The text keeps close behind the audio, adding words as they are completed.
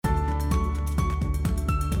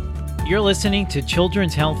You're listening to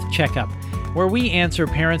Children's Health Checkup, where we answer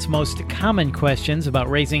parents' most common questions about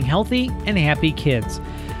raising healthy and happy kids.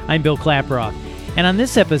 I'm Bill Klaproth, and on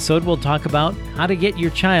this episode, we'll talk about how to get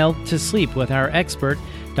your child to sleep with our expert,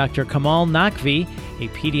 Dr. Kamal Naqvi, a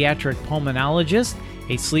pediatric pulmonologist,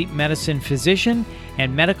 a sleep medicine physician,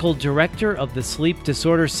 and medical director of the Sleep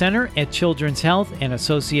Disorder Center at Children's Health and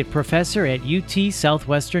associate professor at UT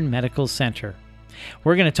Southwestern Medical Center.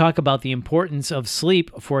 We're going to talk about the importance of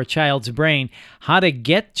sleep for a child's brain, how to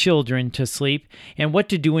get children to sleep, and what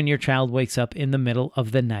to do when your child wakes up in the middle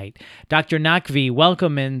of the night. Dr. Naqvi,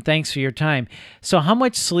 welcome and thanks for your time. So how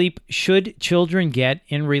much sleep should children get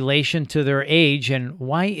in relation to their age, and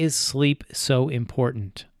why is sleep so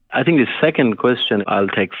important? I think the second question I'll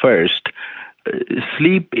take first.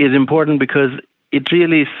 Sleep is important because it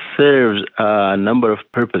really serves a number of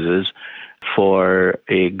purposes for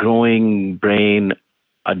a growing brain,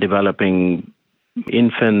 a developing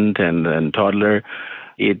infant and toddler.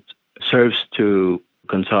 It serves to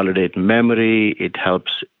consolidate memory, it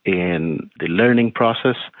helps in the learning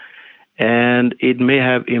process, and it may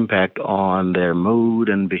have impact on their mood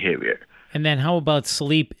and behavior. And then how about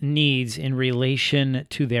sleep needs in relation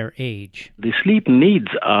to their age? The sleep needs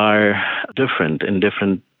are different in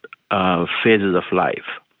different phases of life.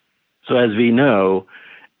 So as we know,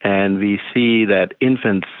 and we see that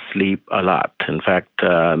infants sleep a lot. In fact,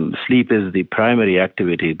 sleep is the primary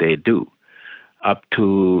activity they do. Up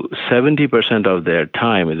to 70% of their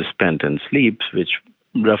time is spent in sleep, which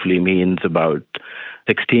roughly means about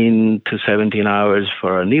 16 to 17 hours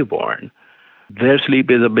for a newborn. Their sleep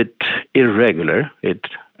is a bit irregular. It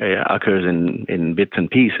occurs in bits and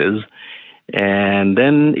pieces. And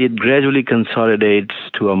then it gradually consolidates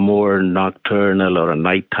to a more nocturnal or a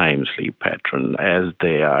nighttime sleep pattern as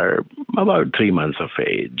they are about 3 months of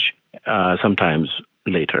age, sometimes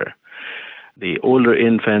later. The older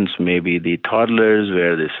infants, maybe the toddlers,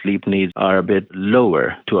 where the sleep needs are a bit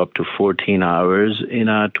lower to up to 14 hours in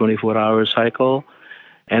a 24-hour cycle.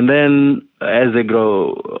 And then as they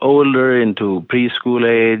grow older into preschool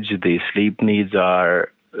age, the sleep needs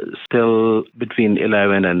are still between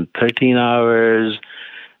 11 and 13 hours.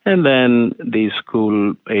 And then the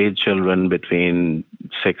school-age children between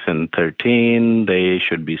 6 and 13, they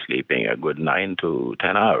should be sleeping a good 9 to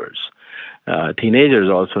 10 hours. Teenagers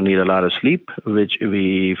also need a lot of sleep, which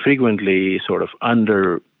we frequently sort of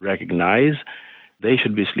under-recognize. They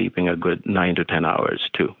should be sleeping a good 9 to 10 hours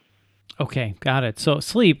too. Okay, got it. So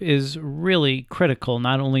sleep is really critical,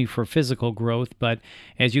 not only for physical growth, but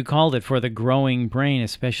as you called it, for the growing brain,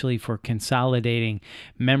 especially for consolidating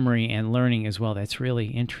memory and learning as well. That's really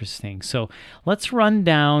interesting. So let's run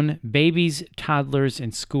down babies, toddlers,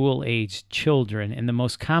 and school-aged children and the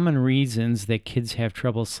most common reasons that kids have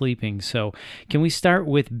trouble sleeping. So can we start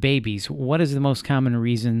with babies? What is the most common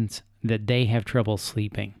reasons that they have trouble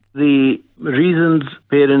sleeping? The reasons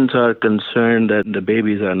parents are concerned that the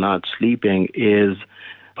babies are not sleeping is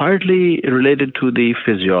partly related to the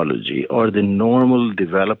physiology or the normal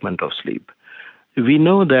development of sleep. We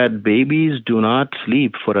know that babies do not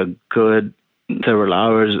sleep for a good several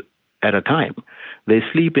hours at a time. They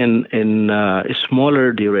sleep in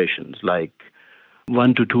smaller durations, like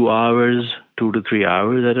 1 to 2 hours, 2 to 3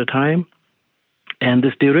 hours at a time. And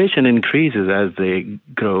this duration increases as they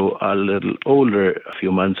grow a little older, a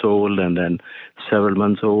few months old and then several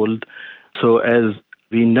months old. So as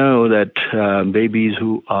we know that babies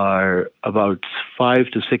who are about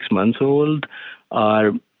 5 to 6 months old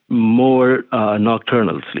are more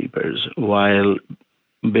nocturnal sleepers, while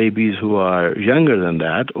babies who are younger than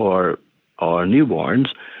that or newborns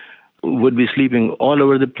would be sleeping all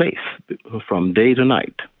over the place from day to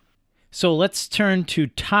night. So let's turn to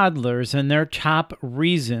toddlers and their top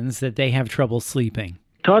reasons that they have trouble sleeping.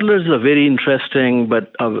 Toddlers are very interesting,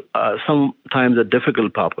 but sometimes a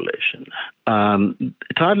difficult population.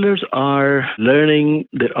 Toddlers are learning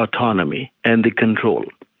their autonomy and the control.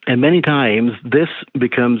 And many times this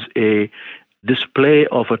becomes a display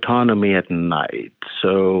of autonomy at night.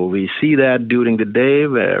 So we see that during the day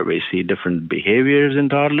where we see different behaviors in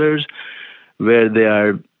toddlers, where they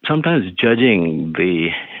are sometimes judging the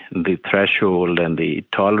threshold and the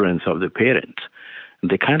tolerance of the parents.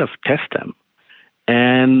 They kind of test them.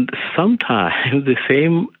 And sometimes the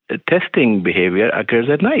same testing behavior occurs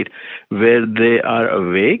at night, where they are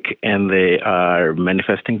awake and they are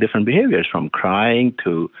manifesting different behaviors, from crying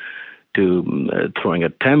to throwing a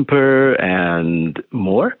temper and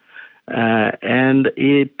more. And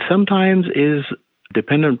it sometimes is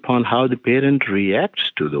dependent upon how the parent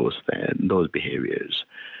reacts to those behaviors.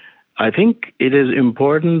 I think it is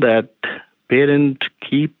important that parents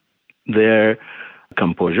keep their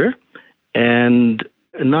composure and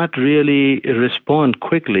not really respond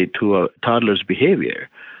quickly to a toddler's behavior.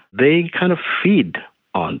 They kind of feed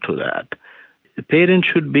onto that. The parent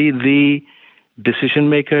should be the decision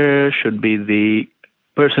maker, should be the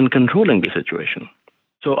person controlling the situation.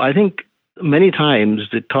 So I think many times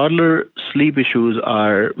the toddler sleep issues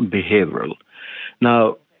are behavioral.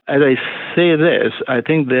 Now, as I say this, I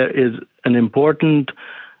think there is an important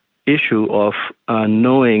issue of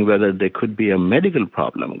knowing whether there could be a medical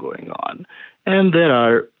problem going on. And there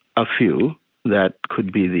are a few that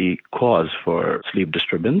could be the cause for sleep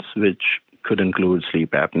disturbance, which could include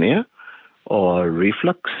sleep apnea or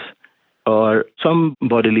reflux or some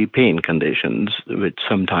bodily pain conditions, which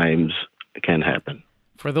sometimes can happen.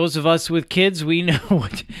 For those of us with kids, we know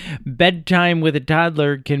what bedtime with a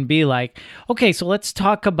toddler can be like. Okay, so let's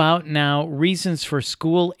talk about now reasons for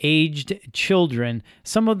school-aged children,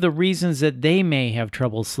 some of the reasons that they may have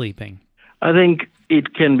trouble sleeping. I think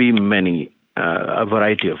it can be a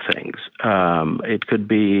variety of things. It could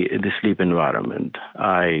be the sleep environment.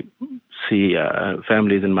 I see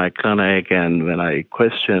families in my clinic, and when I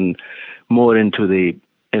question more into the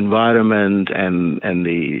environment and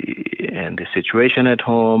the situation at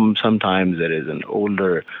home, sometimes there is an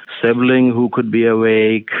older sibling who could be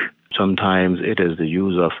awake. Sometimes it is the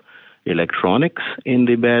use of electronics in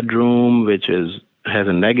the bedroom, which has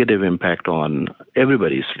a negative impact on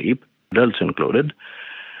everybody's sleep, adults included.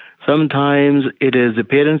 Sometimes it is the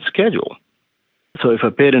parent's schedule. So if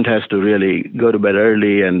a parent has to really go to bed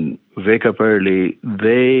early and wake up early,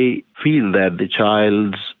 they feel that the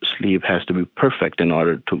child's sleep has to be perfect in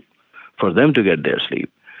order for them to get their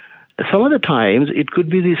sleep. Some of the times it could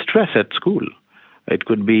be the stress at school. It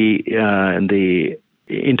could be the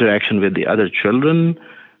interaction with the other children,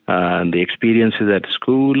 the experiences at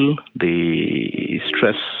school, the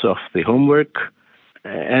stress of the homework,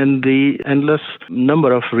 and the endless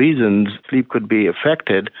number of reasons sleep could be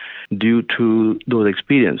affected due to those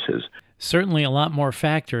experiences. Certainly a lot more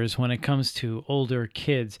factors when it comes to older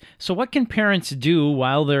kids. So what can parents do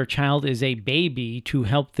while their child is a baby to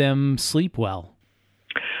help them sleep well?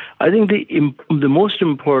 I think the most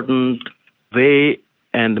important way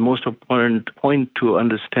and the most important point to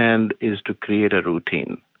understand is to create a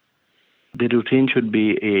routine. The routine should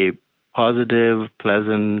be a positive,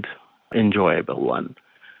 pleasant, enjoyable one.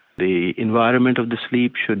 The environment of the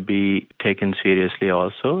sleep should be taken seriously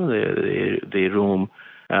also. The room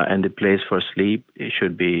and the place for sleep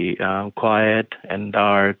should be quiet and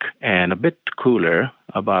dark and a bit cooler,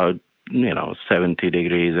 about 70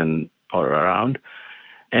 degrees or around.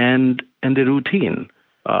 And the routine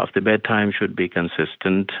of the bedtime should be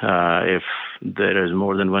consistent. If there is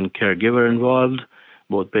more than one caregiver involved,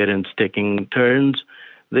 both parents taking turns,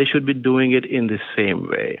 they should be doing it in the same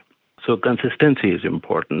way. So consistency is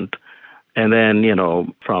important. And then,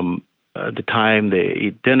 from the time they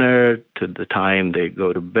eat dinner to the time they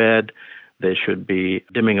go to bed, there should be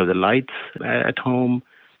dimming of the lights at home.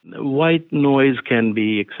 White noise can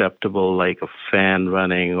be acceptable, like a fan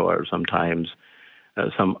running or sometimes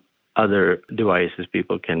some other devices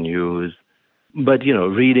people can use. But,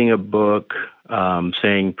 reading a book,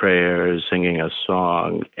 saying prayers, singing a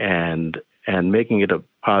song, and making it a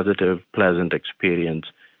positive, pleasant experience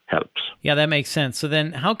helps. Yeah, that makes sense. So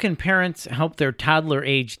then how can parents help their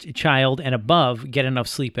toddler-aged child and above get enough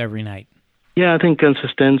sleep every night? Yeah, I think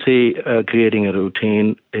consistency, creating a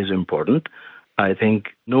routine is important. I think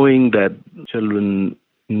knowing that children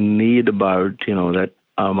need about, that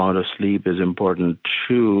amount of sleep is important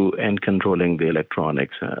too, and controlling the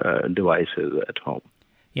electronics devices at home.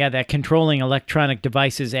 Yeah, that controlling electronic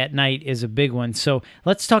devices at night is a big one. So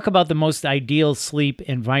let's talk about the most ideal sleep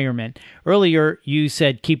environment. Earlier, you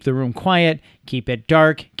said keep the room quiet, keep it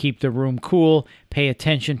dark, keep the room cool, pay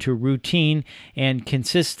attention to routine and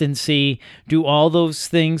consistency. Do all those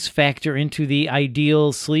things factor into the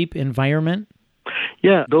ideal sleep environment?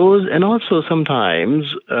 Yeah, those, and also sometimes,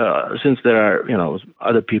 since there are,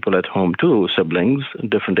 other people at home too, siblings,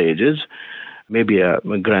 different ages, maybe a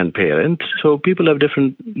grandparent. So people have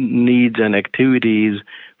different needs and activities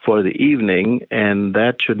for the evening, and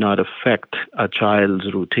that should not affect a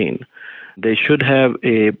child's routine. They should have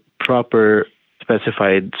a proper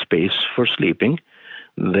specified space for sleeping.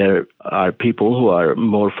 There are people who are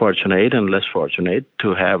more fortunate and less fortunate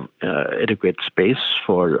to have adequate space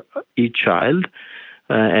for each child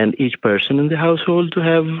and each person in the household to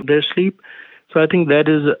have their sleep. So I think that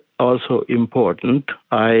is also important.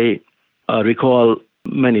 I recall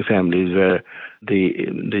many families where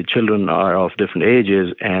the children are of different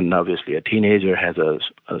ages, and obviously a teenager has a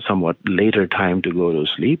somewhat later time to go to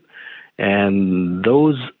sleep. And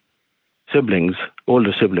those siblings,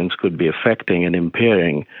 older siblings, could be affecting and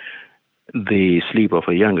impairing the sleep of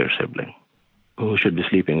a younger sibling who should be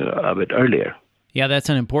sleeping a bit earlier. Yeah, that's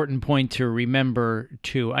an important point to remember,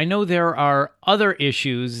 too. I know there are other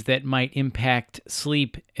issues that might impact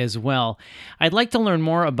sleep as well. I'd like to learn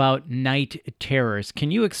more about night terrors.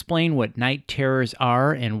 Can you explain what night terrors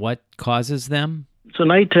are and what causes them? So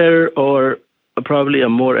night terror, or probably a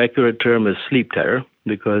more accurate term, is sleep terror,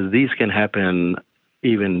 because these can happen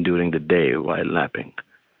even during the day while napping.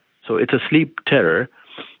 So it's a sleep terror,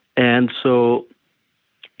 and so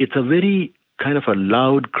it's a very kind of a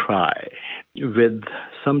loud cry with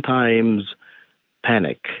sometimes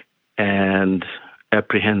panic and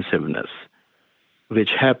apprehensiveness,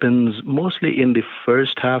 which happens mostly in the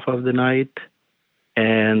first half of the night.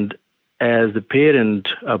 And as the parent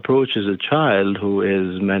approaches a child who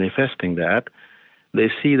is manifesting that,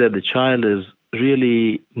 they see that the child is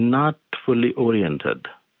really not fully oriented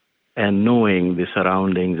and knowing the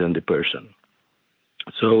surroundings and the person.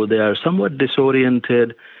 So they are somewhat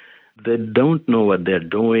disoriented. They don't know what they're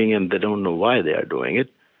doing, and they don't know why they are doing it.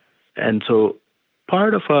 And so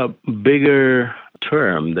part of a bigger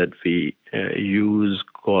term that we use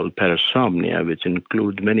called parasomnia, which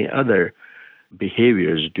includes many other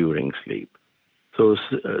behaviors during sleep. So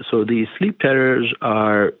these sleep terrors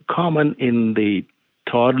are common in the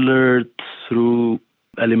toddler through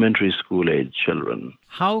elementary school age children.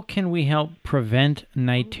 How can we help prevent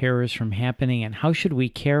night terrors from happening, and how should we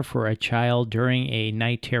care for a child during a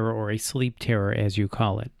night terror or a sleep terror, as you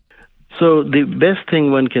call it? So the best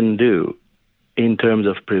thing one can do in terms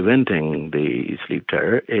of preventing the sleep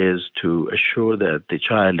terror is to assure that the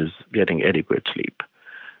child is getting adequate sleep.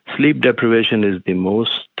 Sleep deprivation is the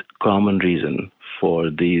most common reason for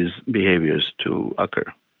these behaviors to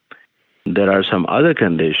occur. There are some other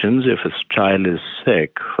conditions. If a child is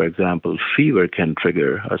sick, for example, fever can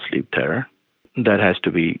trigger a sleep terror. That has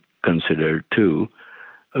to be considered too.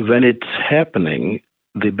 When it's happening,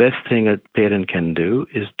 the best thing a parent can do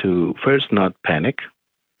is to first not panic.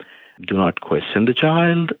 Do not question the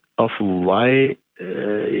child of why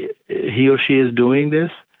he or she is doing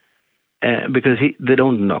this, because they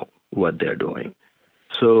don't know what they're doing.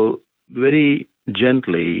 So very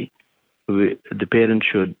gently, the parent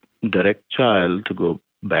should direct child to go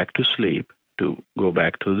back to sleep, to go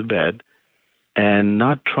back to the bed, and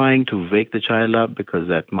not trying to wake the child up, because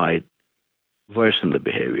that might worsen the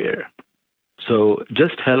behavior. So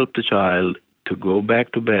just help the child to go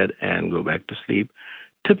back to bed and go back to sleep.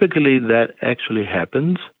 Typically, that actually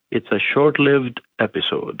happens. It's a short-lived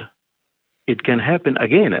episode. It can happen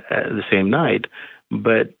again at the same night,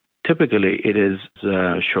 but typically it is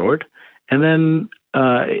short. And then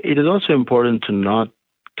it is also important to not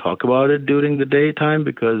talk about it during the daytime,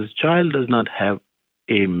 because child does not have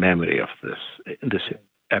a memory of this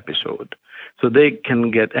episode. So they can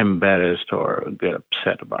get embarrassed or get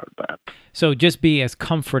upset about that. So just be as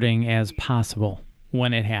comforting as possible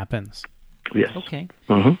when it happens. Yes. Okay.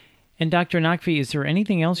 Mm-hmm. And Dr. Naqvi, is there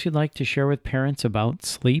anything else you'd like to share with parents about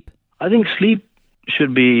sleep? I think sleep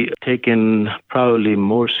should be taken probably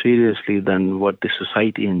more seriously than what the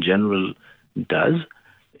society in general does.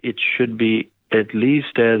 It should be at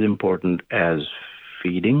least as important as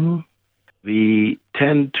feeding. We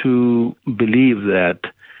tend to believe that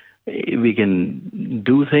we can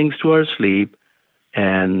do things to our sleep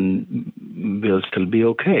and we'll still be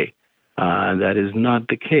okay. That is not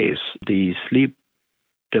the case. The sleep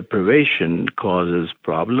deprivation causes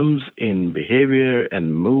problems in behavior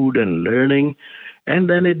and mood and learning, and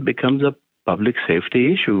then it becomes a public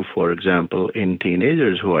safety issue, for example, in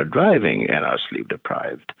teenagers who are driving and are sleep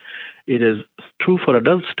deprived. It is true for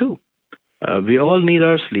adults too. We all need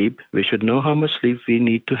our sleep. We should know how much sleep we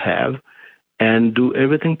need to have and do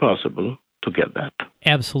everything possible to get that.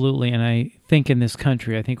 Absolutely. And I think in this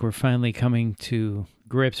country, I think we're finally coming to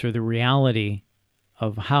grips with the reality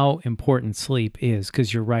of how important sleep is,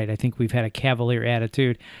 because you're right. I think we've had a cavalier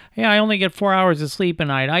attitude. Hey, I only get 4 hours of sleep a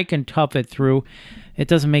night. I can tough it through. It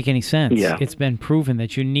doesn't make any sense. Yeah. It's been proven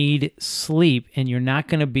that you need sleep, and you're not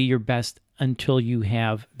going to be your best until you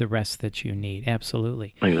have the rest that you need.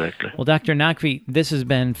 Absolutely. Exactly. Well, Dr. Naqvi, this has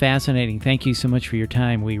been fascinating. Thank you so much for your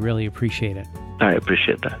time. We really appreciate it. I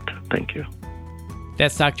appreciate that. Thank you.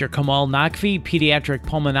 That's Dr. Kamal Naqvi, pediatric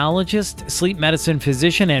pulmonologist, sleep medicine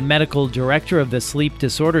physician, and medical director of the Sleep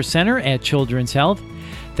Disorder Center at Children's Health.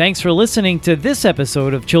 Thanks for listening to this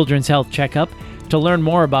episode of Children's Health Checkup. To learn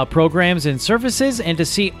more about programs and services and to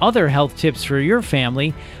see other health tips for your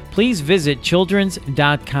family, please visit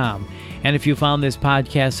childrens.com. And if you found this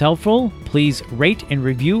podcast helpful, please rate and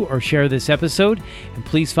review or share this episode. And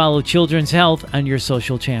please follow Children's Health on your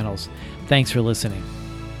social channels. Thanks for listening.